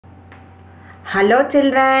Hello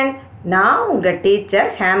children, நான் உங்கள் teacher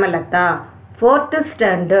Hemalatha. 4th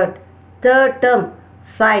standard, 3rd term,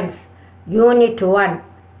 science, unit 1,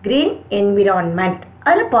 green environment.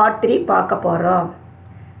 அதில் part 3 பார்க்க போகிறோம்.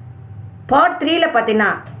 part 3ல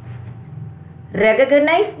பார்த்தீங்கன்னா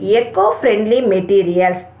recognize eco-friendly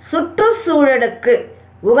materials, சுற்றுச்சூழலுக்கு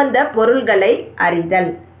உகந்த பொருள்களை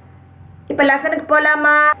அறிதல். இப்போ லெசனுக்கு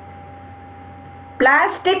போகலாமா?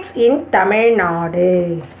 பிளாஸ்டிக்ஸ் இன் தமிழ்நாடு.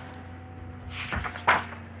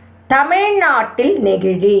 தமிழ்நாட்டில்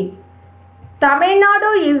நெகிழி. Tamil Nadu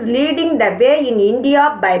is leading the way in India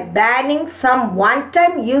by பேனிங் some one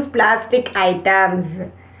time use plastic items.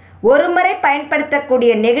 ஒருமுறை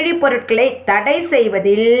பயன்படுத்தக்கூடிய நெகிழி பொருட்களை தடை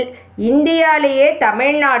செய்வதில் இந்தியாவிலேயே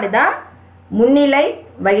தமிழ்நாடு தான் முன்னிலை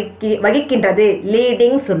வகிக்கின்றது.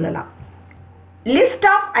 லீடிங் சொல்லலாம். List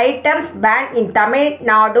of items pan in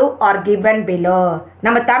Tamil Nadu R given below.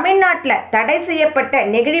 நம்ம தமிழ்நாட்டில் தடை செய்யப்பட்ட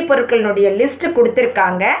நெகிழி பொருட்களினுடைய லிஸ்ட்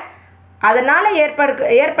கொடுத்துருக்காங்க. அதனால்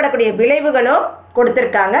ஏற்படக்கூடிய விளைவுகளும்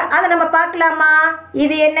கொடுத்துருக்காங்க. அதை நம்ம பார்க்கலாமா?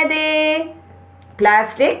 இது என்னது?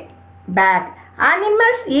 Plastic bag.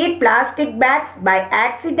 Animals eat plastic packs by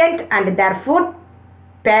accident and there food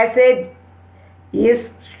passage is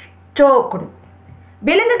ஸ்டோக்டு.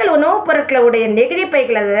 விலங்குகள் உணவுப் பொருட்களுடைய நெகிழி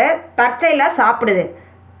பைகளை தற்செயலாக சாப்பிடுது.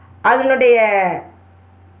 அதனுடைய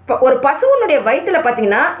ஒரு பசுவனுடைய வயிற்றில்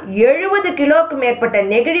பார்த்தீங்கன்னா 70 கிலோவுக்கு மேற்பட்ட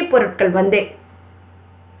நெகிழி பொருட்கள்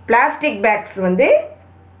பிளாஸ்டிக் பேக்ஸ்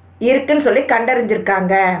இருக்குன்னு சொல்லி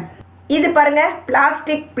கண்டறிஞ்சிருக்காங்க. இது பாருங்க,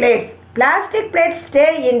 plastic plates. Plastic plates stay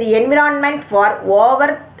in the environment for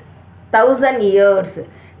over 1000 years.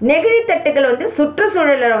 நெகிழி தட்டுகள்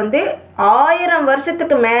சுற்றுச்சூழலில் 1000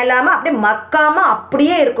 வருஷத்துக்கு மேலாமல் அப்படியே மக்காமல்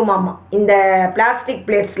அப்படியே இருக்குமாம்மா இந்த பிளாஸ்டிக்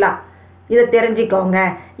பிளேட்ஸ்லாம். இதை தெரிஞ்சுக்கோங்க.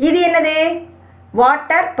 இது என்னது?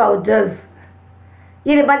 Water pouches.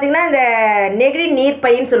 இது பார்த்திங்கன்னா இந்த நெகிழி நீர்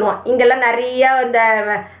பைன்னு சொல்லுவோம். இங்கெல்லாம் நிறையா இந்த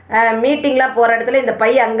மீட்டிங்லாம் போகிற இடத்துல இந்த பை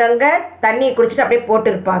அங்கங்கே தண்ணி குடிச்சிட்டு அப்படியே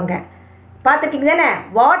போட்டுருப்பாங்க. பார்த்துக்கிங்க தானே?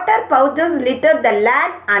 Water pouches litre the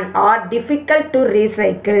land and R difficult to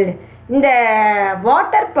recycle. இந்த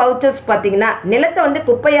வாட்டர் பவுச்சஸ் பார்த்திங்கன்னா நிலத்தை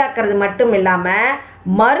குப்பையாக்குறது மட்டும் இல்லாமல்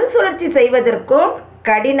மறுசுழற்சி செய்வதற்கும்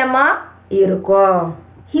கடினமாக இருக்கும்.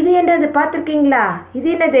 இது என்னது பார்த்துருக்கீங்களா? இது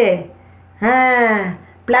என்னது?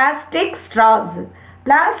 Plastic Strauss.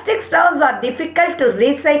 Plastic Strauss R difficult to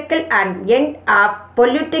recycle and end of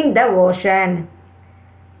polluting the ocean.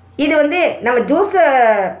 இது நம்ம ஜூஸை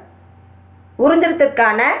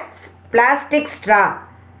உறிஞ்சுறதுக்கான பிளாஸ்டிக் ஸ்ட்ரா.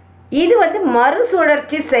 இது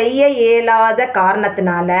மறுசுழற்சி செய்ய இயலாத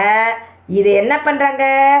காரணத்தினால இது என்ன பண்ணுறாங்க?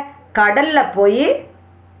 கடலில் போய்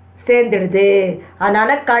சேர்ந்துடுது.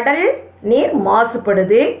 அதனால் கடல் நீர்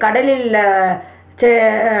மாசுபடுது. கடலில்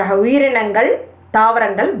உயிரினங்கள்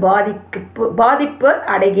தாவரங்கள் பாதிப்பு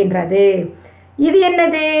அடைகின்றது. இது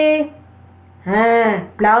என்னது?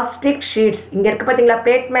 Plastic sheets. இங்கே இருக்குது பார்த்தீங்களா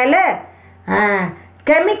பிளேட் மேலே?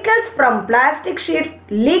 Chemicals from plastic sheets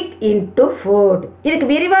league into food. இதுக்கு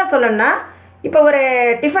விரிவாக சொல்லணும்னா, இப்போ ஒரு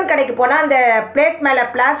டிஃபன் கடைக்கு போனால் அந்த பிளேட் மேலே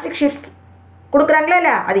பிளாஸ்டிக் ஷீட்ஸ் கொடுக்குறாங்களா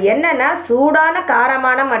இல்லை? அது என்னென்னா சூடான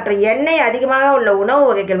காரமான மற்றும் எண்ணெய் அதிகமாக உள்ள உணவு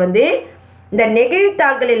வகைகள் இந்த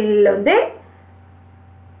நெகிழித்தாள்களில்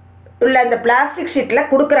உள்ள இந்த பிளாஸ்டிக் ஷீட்டில்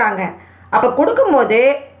கொடுக்குறாங்க. அப்போ கொடுக்கும்போது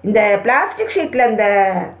இந்த பிளாஸ்டிக் ஷீட்டில் இந்த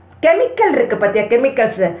கெமிக்கல் இருக்குது பார்த்தியா,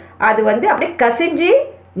 கெமிக்கல்ஸு அது அப்படியே கசிஞ்சு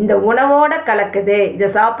இந்த உணவோட கலக்குது. இதை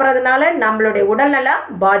சாப்பிட்றதுனால நம்மளுடைய உடல்நலம்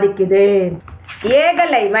பாதிக்குது.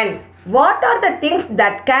 Ekalaivan. What are the things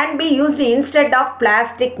that can be used instead of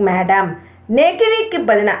plastic madam? நெகிழிக்கு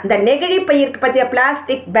பதிலாக இந்த நெகிழி பயிருக்கு பற்றிய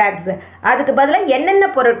பிளாஸ்டிக் பேக்ஸ், அதுக்கு பதிலாக என்னென்ன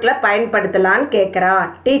பொருட்களை பயன்படுத்தலான்னு கேட்குறான்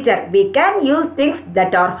teacher. We can use things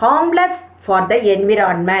that R harmless for the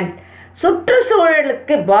environment.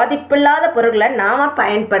 சுற்றுச்சூழலுக்கு பாதிப்பில்லாத பொருட்களை நாம்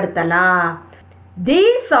பயன்படுத்தலாம்.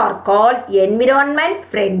 These are called environment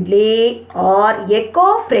friendly or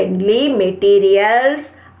eco-friendly materials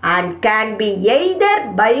and can be either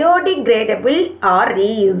biodegradable or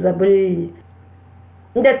reusable.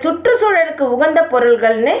 இந்த சுற்றுச்சூழலுக்கு உகந்த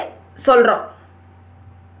பொருள்கள்னு சொல்கிறோம்.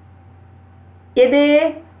 எது?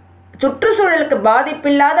 சுற்றுச்சூழலுக்கு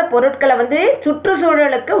பாதிப்பில்லாத பொருட்களை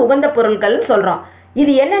சுற்றுச்சூழலுக்கு உகந்த பொருட்கள்னு சொல்கிறோம்.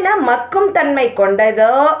 இது என்னன்னா மக்கும் தன்மை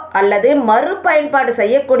கொண்டதோ அல்லது மறுபயன்பாடு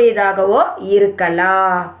செய்யக்கூடியதாகவோ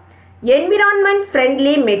இருக்கலாம். Environment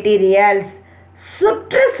friendly materials.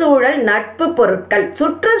 சுற்றுச்சூழல் நட்பு பொருட்கள்.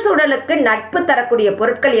 சுற்றுச்சூழலுக்கு நட்பு தரக்கூடிய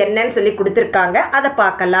பொருட்கள் என்னன்னு சொல்லி கொடுத்துருக்காங்க. அதை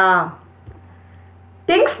பார்க்கலாம்.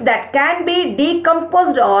 Things that can be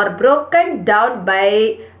decomposed R broken down by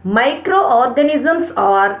micro organisms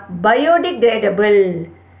R biodegradable.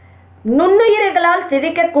 நுண்ணுயிர்களால்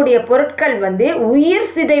சிதைக்கக்கூடிய பொருட்கள் உயிர்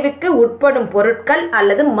சிதைவுக்கு உட்படும் பொருட்கள்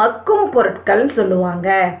அல்லது மக்கும் பொருட்கள்னு சொல்லுவாங்க.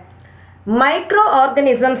 மைக்ரோ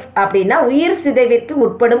ஆர்கனிசம்ஸ் அப்படின்னா உயிர் சிதைவிற்கு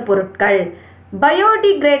உட்படும் பொருட்கள்.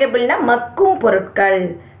 பயோடிகிரேடபிள்னா மக்கும் பொருட்கள்.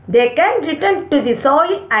 They can return to the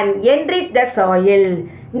soil and enrich the soil.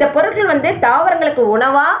 இந்த பொருட்கள் வந்து தாவரங்களுக்கு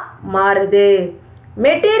உணவா மாறுது.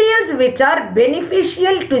 Materials which are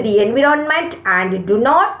beneficial to the environment and do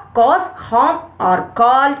not cause harm are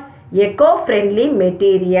called eco-friendly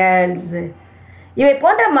materials. இவை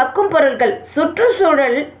போன்ற மக்கும் பொருட்கள்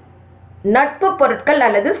சுற்றுச்சூழல் நட்பு பொருட்கள்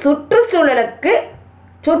அல்லது சுற்றுச்சூழலுக்கு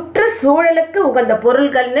உகந்த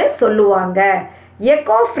பொருட்கள்னு சொல்லுவாங்க.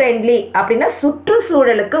 எக்கோ ஃப்ரெண்ட்லி அப்படின்னா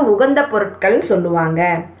சுற்றுச்சூழலுக்கு உகந்த பொருட்கள்னு சொல்லுவாங்க.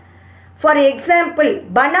 For example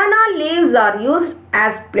banana leaves are used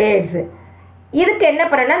as plates. இதுக்கு என்ன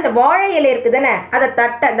பண்ணனா இந்த வாழை இலை இருக்குது தானே அதை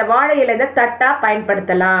அந்த வாழை இலை தட்டாக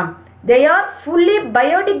பயன்படுத்தலாம். They are fully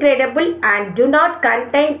biodegradable and do not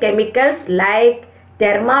contain chemicals like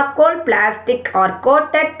thermocol, plastic or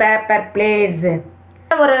coated paper plates.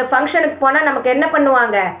 ஒரு ஃபங்க்ஷனுக்கு போனால் நமக்கு என்ன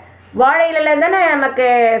பண்ணுவாங்க, வாழை இலையில தானே நமக்கு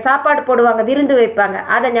சாப்பாடு போடுவாங்க, விருந்து வைப்பாங்க.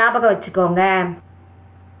 அதை ஞாபகம் வச்சுக்கோங்க.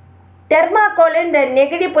 தெர்மாக்கோல் இந்த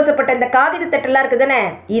நெகிழி பூசப்பட்ட இந்த காகித தட்டெல்லாம் இருக்குது தானே,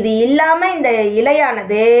 இது இல்லாமல் இந்த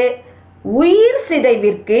இலையானது உயிர்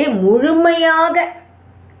சிதைவிற்கு முழுமையாக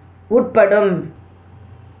உட்படும்.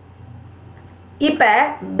 இப்போ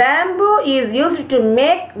bamboo is used to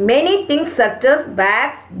make many things such as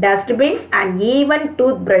packs, dustbins and even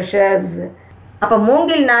tooth brushes. அப்போ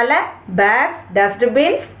மூங்கில்னால பேக்ஸ்,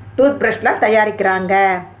 டஸ்ட்பின்ஸ், டூத் ப்ரஷ்லாம் தயாரிக்கிறாங்க.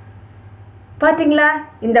 பார்த்தீங்களா,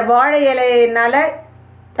 இந்த வாழை இலையினால்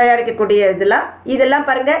தயாரிக்கக்கூடிய இதெல்லாம்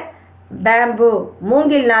பாருங்கள், பேம்பூ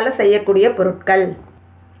மூங்கில்னால் செய்யக்கூடிய பொருட்கள்.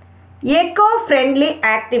 எக்கோ ஃப்ரெண்ட்லி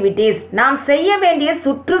ஆக்டிவிட்டீஸ், நாம் செய்ய வேண்டிய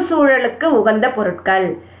சுற்றுச்சூழலுக்கு உகந்த பொருட்கள்.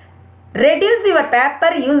 Reduce your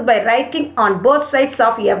paper use by writing on both sides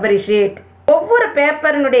of every sheet. ஒவ்வொரு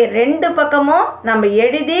பேப்பரினுடைய 2 பக்கமும் நம்ம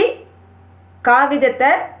எழுதி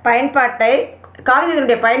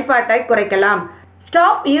காகிதத்தினுடைய பயன்பாட்டை குறைக்கலாம்.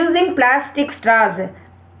 Stop using plastic Strauss.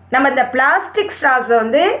 நம்ம இந்த பிளாஸ்டிக் ஸ்ட்ராஸை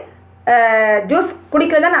வந்து ஜூஸ்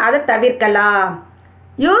குடிக்கிறதா அதை தவிர்க்கலாம்.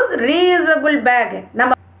 Use reusable back.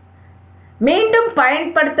 நம்ம மீண்டும்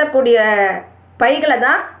பயன்படுத்தக்கூடிய பைகளை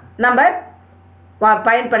தான் நம்ம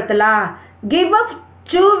பயன்படுத்தலாம். Give up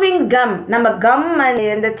chewing come. நம்ம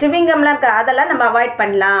இந்த சிவிங் கம்லாம் இருக்கு, அதெல்லாம் நம்ம அவாய்ட்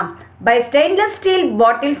பண்ணலாம். By stainless steel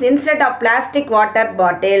bottles instead of plastic water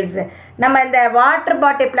bottles. நம்ம இந்த வாட்டர்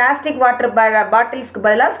பாட்டில் பிளாஸ்டிக் வாட்டர் பாட்டில்ஸ்க்கு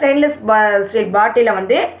பதிலாக ஸ்டெயின்லெஸ் ஸ்டீல் பாட்டிலை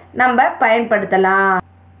வந்து நம்ம பயன்படுத்தலாம்.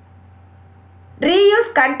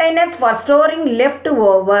 Reuse containers for storing left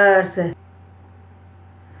overs.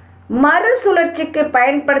 மறுசுழற்சிக்கு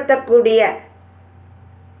பயன்படுத்தக்கூடிய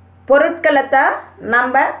பொருட்களை தான்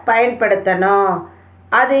நம்ம பயன்படுத்தணும்.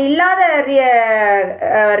 அது இல்லாத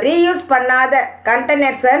ரீயூஸ் பண்ணாத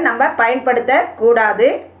கண்டெய்னர்ஸை நம்ம பயன்படுத்தக்கூடாது,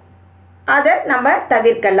 அதை நம்ம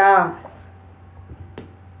தவிர்க்கலாம்.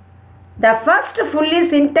 The first fully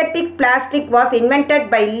synthetic plastic was invented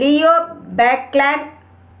by Leo Baekeland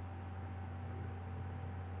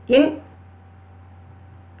in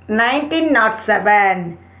 1907.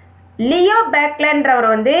 Leo பேக்லேண்ட்ரவர்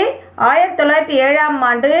வந்து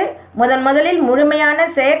 1907 முதலில் முழுமையான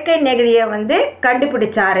செயற்கை நெகிழியை வந்து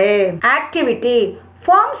கண்டுபிடிச்சாரு. Activity: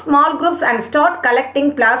 form small groups and start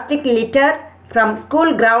collecting plastic litre from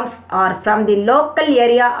school grounds R from the local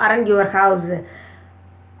area around your house.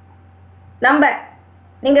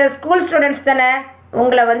 நீங்கள் school students தானே,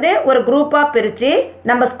 உங்களை வந்து ஒரு குரூப்பாக பிரித்து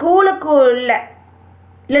நம்ம ஸ்கூலுக்குள்ள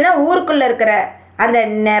இல்லைன்னா ஊருக்குள்ளே இருக்கிற அந்த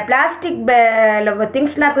பிளாஸ்டிக்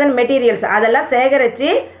திங்ஸ்லாம் இருக்குதுன்னு மெட்டீரியல்ஸ் அதெல்லாம் சேகரித்து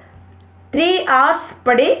 3 hours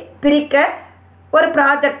படி பிரிக்க ஒரு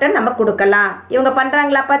ப்ராஜெக்டை நம்ம கொடுக்கலாம். இவங்க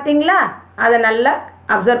பண்ணுறாங்களா பார்த்தீங்களா, அதை நல்லா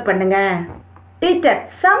அப்சர்வ் பண்ணுங்க. Teacher,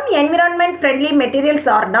 some environment friendly materials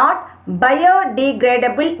R not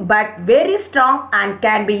biodegradable but very strong and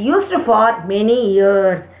can be used for many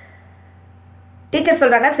years. Teacher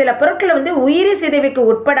சொல்கிறாங்க, சில பொருட்கள் வந்து உயிரி சிதைவுக்கு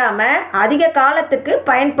உட்படாமல் அதிக காலத்துக்கு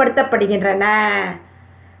பயன்படுத்தப்படுகின்றன.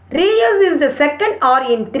 Reuse is the second R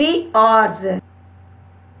in 3 hours.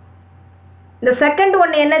 இந்த செகண்ட்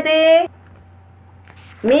ஒன்று என்னது?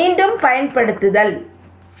 மீண்டும் பயன்படுத்துதல்.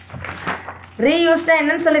 ரீயூஸ் தான்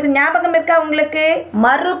என்னன்னு சொல்லுது, ஞாபகம் இருக்கா உங்களுக்கு?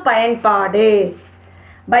 மறு பயன்பாடு.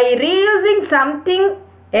 By reusing something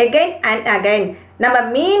again and again. நம்ம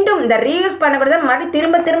மீண்டும் இந்த ரீயூஸ் பண்ணக்கூடாது,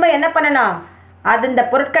 மறுபடியும் திரும்ப என்ன பண்ணணும், அது இந்த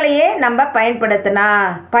பொருட்களையே நம்ம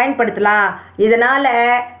பயன்படுத்தலாம். இதனால்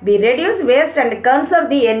we reduce waste and conserve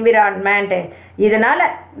the environment. இதனால்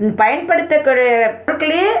பயன்படுத்தக்கூடிய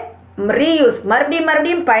பொருட்களையே ரீயூஸ்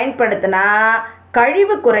மறுபடியும் பயன்படுத்தினா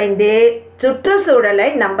கழிவு குறைந்து சுற்றுச்சூழலை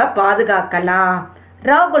நம்ம பாதுகாக்கலாம்.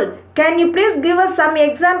 ராகுல், can you please give us some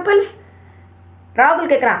examples? ராகுல்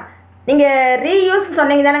கேட்குறான், நீங்கள் ரீயூஸ்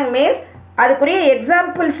சொன்னீங்க தானே மிஸ், அதுக்குரிய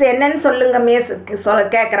எக்ஸாம்பிள்ஸ் என்னன்னு சொல்லுங்க மிஸ்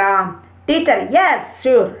கேட்குறான். டீச்சர், எஸ்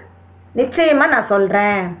ஷூர், நிச்சயமாக நான்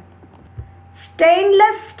சொல்கிறேன்.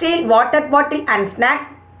 Stainless steel water bottle and snack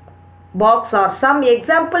box R some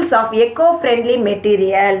examples of echo friendly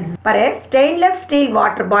materials. பாரு, ஸ்டெயின்லெஸ் ஸ்டீல்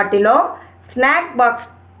வாட்டர் பாட்டிலும் ஸ்நாக் பாக்ஸ்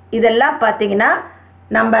இதெல்லாம் பார்த்தீங்கன்னா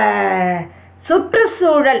நம்ம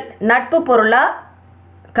சுற்றுச்சூழல் நட்பு பொருளாக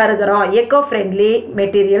கருதுகிறோம். எக்கோ ஃப்ரெண்ட்லி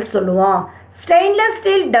மெட்டீரியல் சொல்லுவோம். Stainless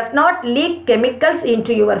steel does not league chemicals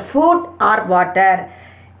into your food R water.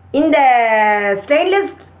 இந்த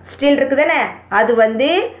ஸ்டெயின்லெஸ் ஸ்டீல் இருக்குது தானே, அது வந்து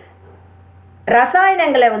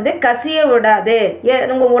ரசாயனங்களை வந்து கசிய விடாது,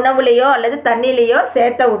 உங்கள் உணவுலேயோ அல்லது தண்ணிலேயோ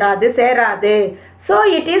சேராது. So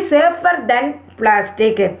it is safer then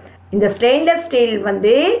plastic. இந்த ஸ்டெயின்லெஸ் ஸ்டீல்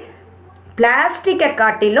வந்து பிளாஸ்டிக்கை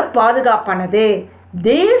காட்டிலும் பாதுகாப்பானது.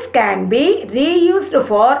 These can be reused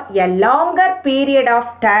for a longer period of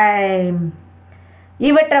time.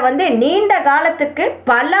 இவற்றை வந்து நீண்ட காலத்துக்கு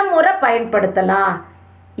பல முறை பயன்படுத்தலாம்.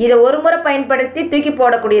 இதை ஒரு முறை பயன்படுத்தி தூக்கி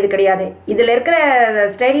போடக்கூடியது கிடையாது. இதில் இருக்கிற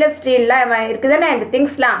ஸ்டெயின்லெஸ் ஸ்டீல்லாம் இருக்குதுன்னா இந்த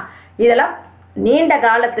திங்ஸ்லாம் இதெல்லாம் நீண்ட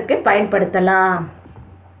காலத்துக்கு பயன்படுத்தலாம்.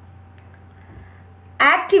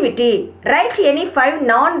 Activity. Write any 5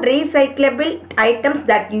 non-recyclable items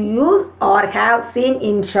that you use or have seen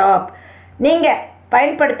in shop. நீங்கள்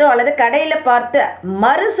பயன்படுத்தும் அல்லது கடையில் பார்த்து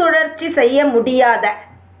மறுசுழற்சி செய்ய முடியாத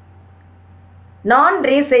நான்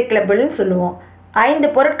ரீசைக்கிளபிள்னு சொல்லுவோம்.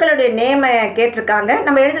 5 பொருட்களுடைய நேமை கேட்டிருக்காங்க.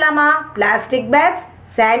 நம்ம எழுதலாமா? Plastic packs,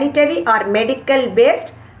 sanitary R medical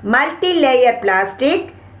waste, multi layer plastic,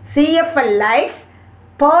 CFL lights,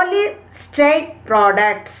 polystyrene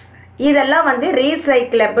products. இதெல்லாம் வந்து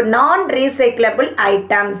ரீசைக்கிளபிள் நான் ரீசைக்கிளபிள்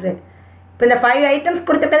ஐட்டம்ஸ். இப்போ இந்த 5 ஐட்டம்ஸ்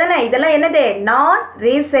கொடுத்துட்டதானே, இதெல்லாம் என்னது? நான்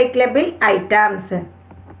recyclable items.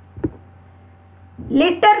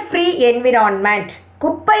 Litre free environment.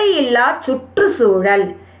 குப்பை இல்லா சுற்றுச்சூழல்.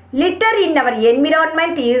 Litter in our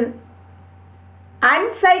environment is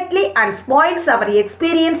unsightly and spoils our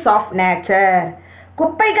experience of nature.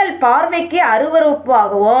 குப்பைகள் பார்வைக்கு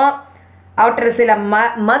அருவருப்பாகவும் அவற்றில் சில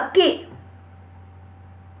மக்கி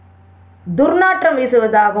துர்நாற்றம்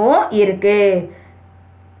வீசுவதாகவும் இருக்கு.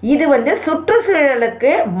 இது வந்து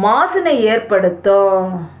சுற்றுச்சூழலுக்கு மாசினை ஏற்படுத்தும்.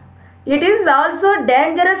 It is also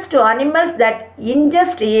dangerous to animals that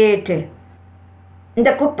ingest it. இந்த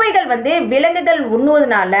குப்பைகள் வந்து விலங்குகள்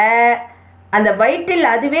உண்ணுவதனால அந்த வயிற்றில்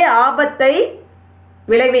அதுவே ஆபத்தை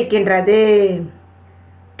விளைவிக்கின்றது.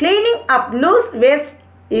 Cleaning up loose waste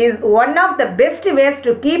is one of the best ways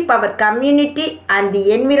to keep our community and the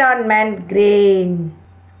environment green.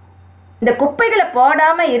 இந்த குப்பைகளை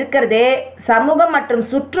போடாமல் இருக்கிறதே சமூகம் மற்றும்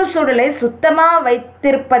சுற்றுச்சூழலை சுத்தமாக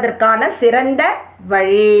வைத்திருப்பதற்கான சிறந்த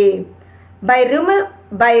வழி.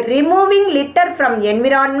 By removing litter from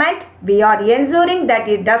environment, we are ensuring that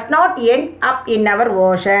it does not end up in our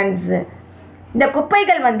oceans. இந்த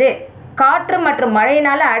குப்பைகள் வந்து காற்று மற்றும்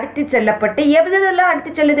மழையினால் அடித்து செல்லப்பட்டு எவ்வளவு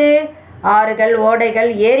அடித்து செல்லுது? ஆறுகள், ஓடைகள்,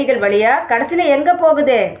 ஏரிகள் வழியாக கடைசியில் எங்கே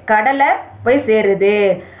போகுது? கடலை போய் சேருது.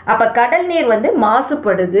 அப்போ கடல் நீர் வந்து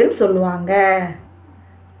மாசுபடுதுன்னு சொல்லுவாங்க.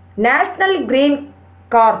 நேஷ்னல் கிரீன்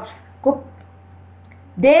கார்ப்ஸ்,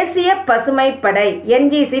 தேசிய பசுமைப்படை,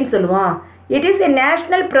 என்ஜிசின்னு சொல்லுவோம். It is a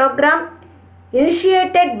national program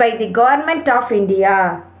initiated by the government of India.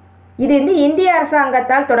 இது வந்து இந்திய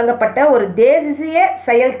அரசாங்கத்தால் தொடங்கப்பட்ட ஒரு தேசிய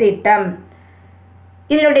செயல் திட்டம்.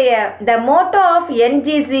 இதனுடைய the motto of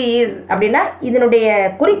NGC is அப்படின்னா இதனுடைய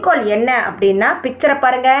குறிக்கோள் என்ன அப்படின்னா, பிக்சரை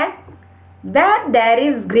பாருங்க. Where there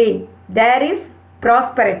is green, there is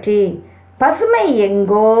prosperity. பசுமை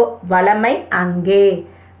எங்கோ வளமை அங்கே.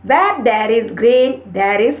 Where there is green,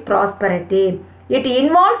 there is prosperity. It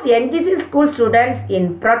involves NGC school students in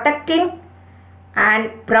protecting and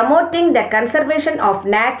promoting the conservation of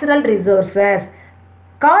natural resources.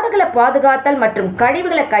 காடுகளை பாதுகாத்தல் மற்றும்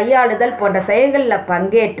கழிவுகளை கையாளுதல் போன்ற செயல்களில்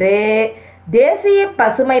பங்கேற்று தேசிய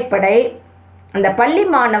பசுமைப்படை அந்த பள்ளி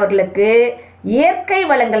மாணவர்களுக்கு இயற்கை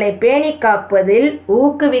வளங்களை பேணி காப்பதில்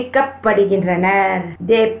ஊக்குவிக்கப்படுகின்றனர்.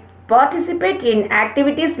 They participate in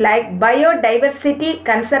activities like biodiversity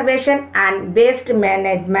conservation and waste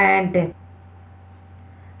management.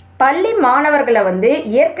 பள்ளி மாணவர்களை வந்து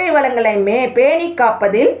இயற்கை வளங்களை பேணி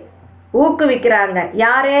காப்பதில் ஊக்குவிக்கிறாங்க.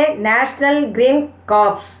 யாரு? National green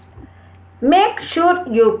corps. Make sure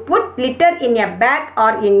you put litre in a back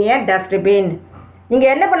R in a dustbin.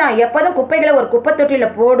 நீங்கள் என்ன பண்ணலாம்? எப்போதும் குப்பைகளை ஒரு குப்பை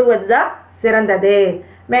தொட்டியில் போடுவது தான் சிறந்தது.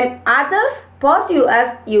 when others pass you as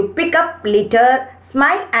you pick up litter,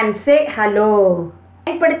 smile and say hello.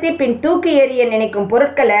 பயன்படுத்தி பின் தூக்கி எறிய நினைக்கும்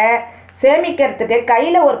பொருட்களை சேமிக்கிறதுக்கு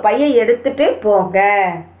கையில் ஒரு பையை எடுத்துட்டு போங்க.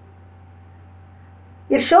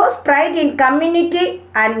 It shows pride in community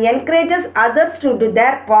and encourages others to do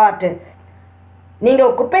their part.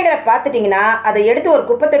 நீங்கள் குப்பைகளை பார்த்துட்டிங்கன்னா அதை எடுத்து ஒரு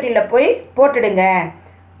குப்பை தொட்டியில் போய் போட்டுடுங்க.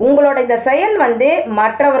 உங்களோட இந்த செயல்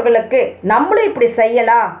மற்றவர்களுக்கு நம்மளும் இப்படி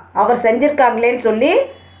செய்யலாம், அவர் செஞ்சுருக்காங்களேன்னு சொல்லி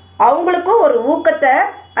அவங்களுக்கும் ஒரு ஊக்கத்தை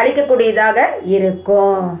அளிக்கக்கூடியதாக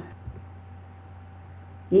இருக்கும்.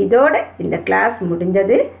 இதோட இந்த கிளாஸ்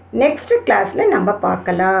முடிஞ்சது. நெக்ஸ்ட் கிளாஸில் நம்ம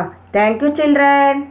பார்க்கலாம். Thank you children.